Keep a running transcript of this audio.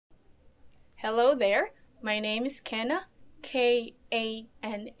Hello there, my name is Kana,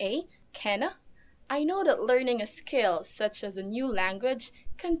 K-A-N-A, Kana. I know that learning a skill such as a new language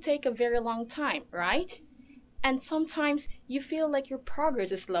can take a very long time, right? And sometimes you feel like your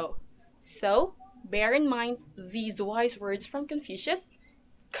progress is slow. So, bear in mind these wise words from Confucius,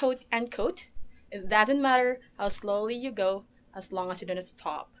 quote unquote, it doesn't matter how slowly you go as long as you don't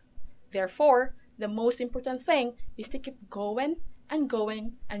stop. Therefore, the most important thing is to keep going,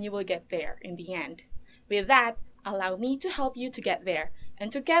 and you will get there in the end. With that, allow me to help you to get there,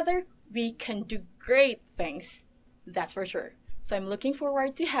 and together we can do great things. That's for sure. So I'm looking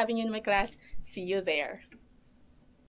forward to having you in my class. See you there.